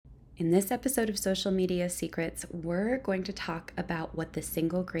In this episode of Social Media Secrets, we're going to talk about what the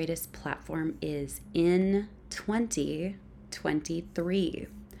single greatest platform is in 2023.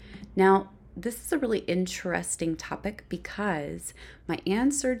 Now, this is a really interesting topic because my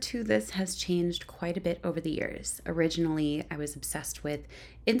answer to this has changed quite a bit over the years. Originally, I was obsessed with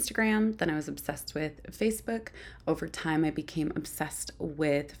Instagram, then I was obsessed with Facebook. Over time, I became obsessed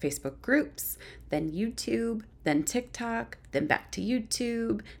with Facebook groups, then YouTube, then TikTok, then back to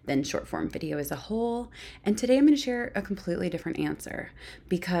YouTube, then short form video as a whole. And today I'm going to share a completely different answer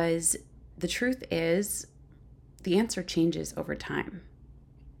because the truth is the answer changes over time.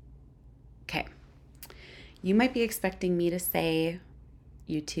 Okay, you might be expecting me to say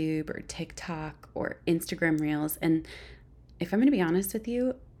YouTube or TikTok or Instagram Reels. And if I'm going to be honest with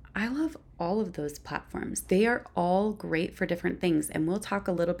you, I love all of those platforms. They are all great for different things. And we'll talk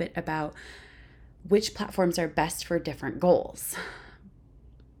a little bit about which platforms are best for different goals.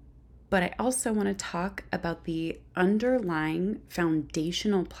 But I also want to talk about the underlying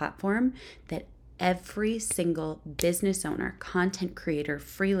foundational platform that every single business owner, content creator,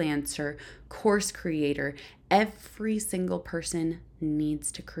 freelancer, course creator, every single person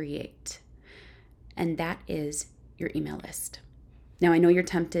needs to create. And that is your email list. Now, I know you're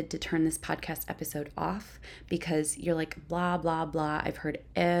tempted to turn this podcast episode off because you're like, blah, blah, blah. I've heard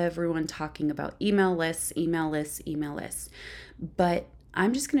everyone talking about email lists, email lists, email lists. But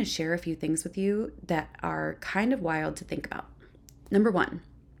I'm just going to share a few things with you that are kind of wild to think about. Number one,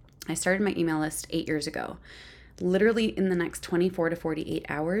 I started my email list 8 years ago. Literally in the next 24 to 48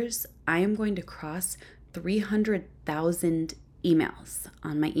 hours, I am going to cross 300,000 emails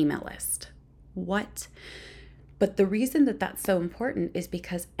on my email list. What? But the reason that that's so important is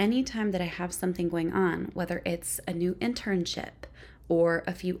because anytime that I have something going on, whether it's a new internship or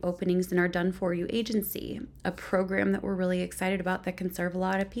a few openings in our Done For You agency, a program that we're really excited about that can serve a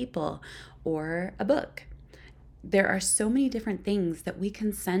lot of people, or a book, there are so many different things that we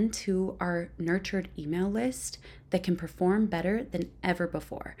can send to our nurtured email list that can perform better than ever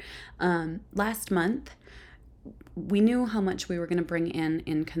before. Last month, we knew how much we were going to bring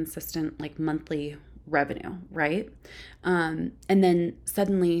in consistent, like monthly revenue, right? And then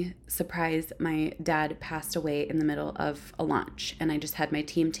suddenly, surprise, my dad passed away in the middle of a launch and I just had my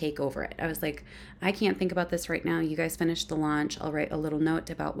team take over it. I was like, I can't think about this right now. You guys finish the launch. I'll write a little note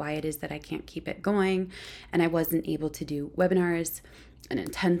about why it is that I can't keep it going. And I wasn't able to do webinars, an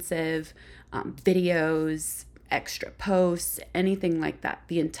intensive, videos, extra posts, anything like that.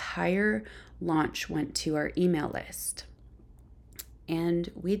 The entire launch went to our email list.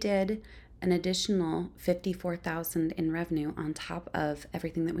 And we did an additional $54,000 in revenue on top of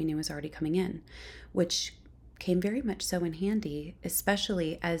everything that we knew was already coming in, which came very much so in handy,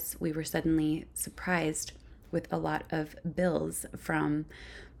 especially as we were suddenly surprised with a lot of bills from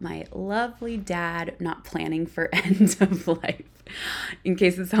my lovely dad not planning for end of life. In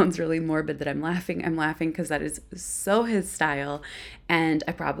case it sounds really morbid that I'm laughing because that is so his style, and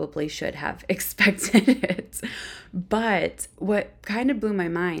I probably should have expected it. But what kind of blew my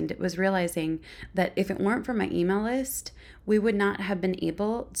mind was realizing that if it weren't for my email list, we would not have been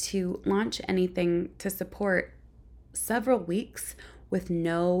able to launch anything to support several weeks with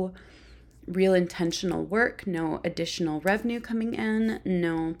no real intentional work, no additional revenue coming in,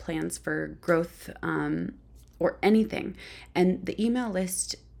 no plans for growth or anything. And the email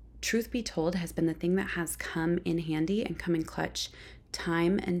list, truth be told, has been the thing that has come in handy and come in clutch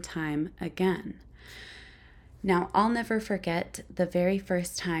time and time again. Now, I'll never forget the very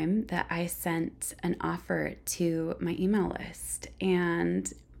first time that I sent an offer to my email list,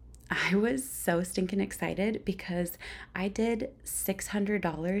 and I was so stinking excited because I did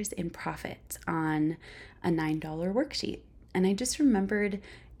 $600 in profit on a $9 worksheet. And I just remembered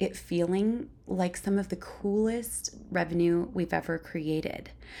it feeling like some of the coolest revenue we've ever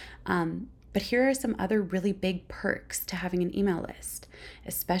created. But here are some other really big perks to having an email list,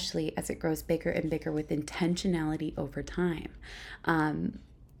 especially as it grows bigger and bigger with intentionality over time.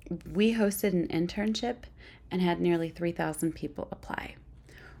 We hosted an internship and had nearly 3,000 people apply.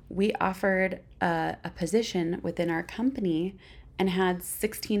 We offered a position within our company and had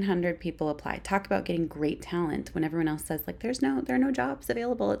 1,600 people apply. Talk about getting great talent when everyone else says, like, there are no jobs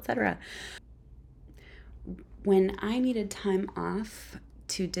available, etc. When I needed time off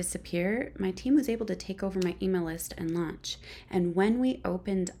to disappear, my team was able to take over my email list and launch. And when we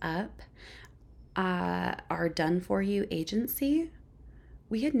opened up our Done For You agency,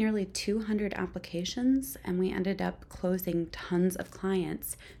 we had nearly 200 applications and we ended up closing tons of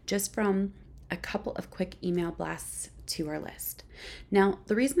clients just from a couple of quick email blasts to our list. Now,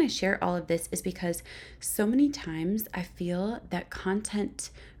 the reason I share all of this is because so many times I feel that content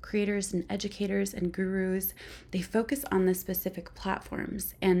creators and educators and gurus, they focus on the specific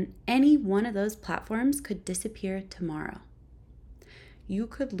platforms, and any one of those platforms could disappear tomorrow. You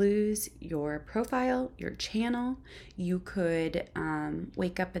could lose your profile, your channel. You could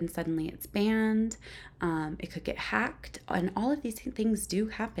wake up and suddenly it's banned. It could get hacked. And all of these things do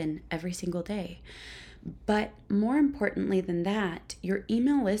happen every single day. But more importantly than that, your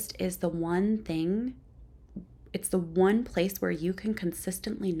email list is the one thing, it's the one place where you can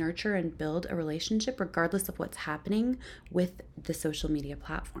consistently nurture and build a relationship regardless of what's happening with the social media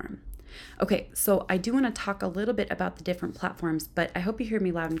platform. Okay, so I do want to talk a little bit about the different platforms, but I hope you hear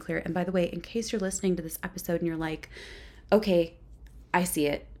me loud and clear. And by the way, in case you're listening to this episode and you're like, okay, I see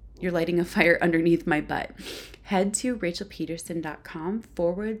it, you're lighting a fire underneath my butt, head to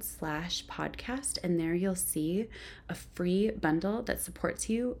rachelpeterson.com/podcast, and there you'll see a free bundle that supports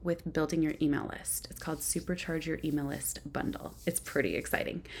you with building your email list. It's called Supercharge Your Email List Bundle. It's pretty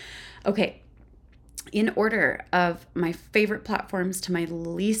exciting. Okay. In order of my favorite platforms to my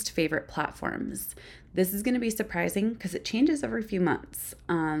least favorite platforms, this is going to be surprising because it changes every few months.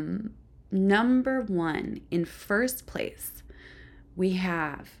 Number one, in first place, we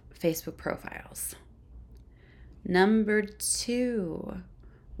have Facebook profiles. Number two,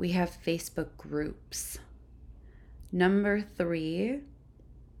 we have Facebook groups. Number three,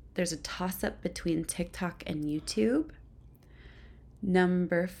 there's a toss-up between TikTok and YouTube.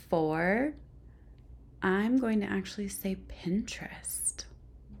 Number four, I'm going to actually say Pinterest.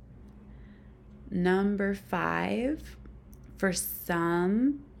 Number five, for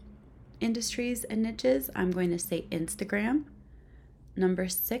some industries and niches, I'm going to say Instagram. Number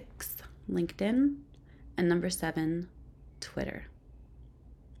six, LinkedIn. And number seven, Twitter.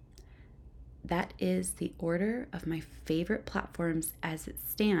 That is the order of my favorite platforms as it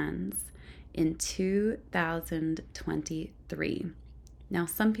stands in 2023. Now,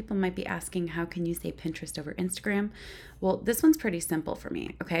 some people might be asking, how can you say Pinterest over Instagram? Well, this one's pretty simple for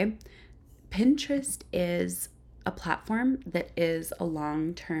me, okay? Pinterest is a platform that is a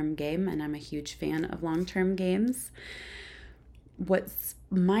long-term game, and I'm a huge fan of long-term games. What's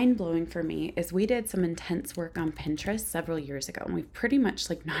mind-blowing for me is we did some intense work on Pinterest several years ago, and we've pretty much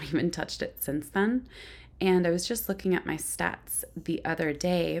not even touched it since then. And I was just looking at my stats the other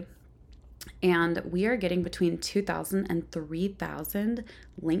day, and we are getting between 2,000 and 3,000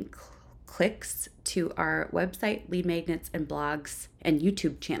 link clicks to our website, lead magnets, and blogs and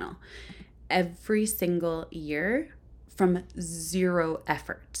YouTube channel every single year from zero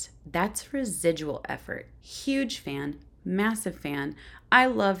effort. That's residual effort. Huge fan, massive fan. I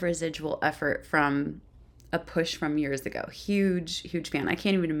love residual effort from a push from years ago. Huge fan. I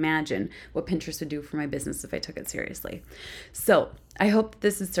can't even imagine what Pinterest would do for my business if I took it seriously. So I hope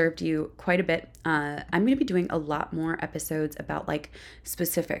this has served you quite a bit. I'm going to be doing a lot more episodes about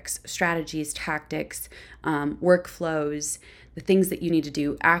specifics, strategies, tactics, workflows, the things that you need to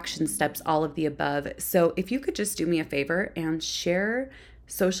do, action steps, all of the above. So if you could just do me a favor and share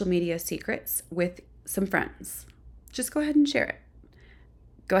social media secrets with some friends, just go ahead and share it.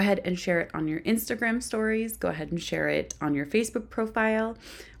 Go ahead and share it on your Instagram stories. Go ahead and share it on your Facebook profile.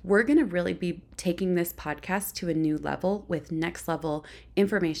 We're going to really be taking this podcast to a new level with next level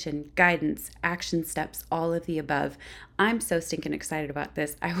information, guidance, action steps, all of the above. I'm so stinking excited about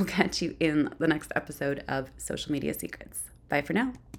this. I will catch you in the next episode of Social Media Secrets. Bye for now.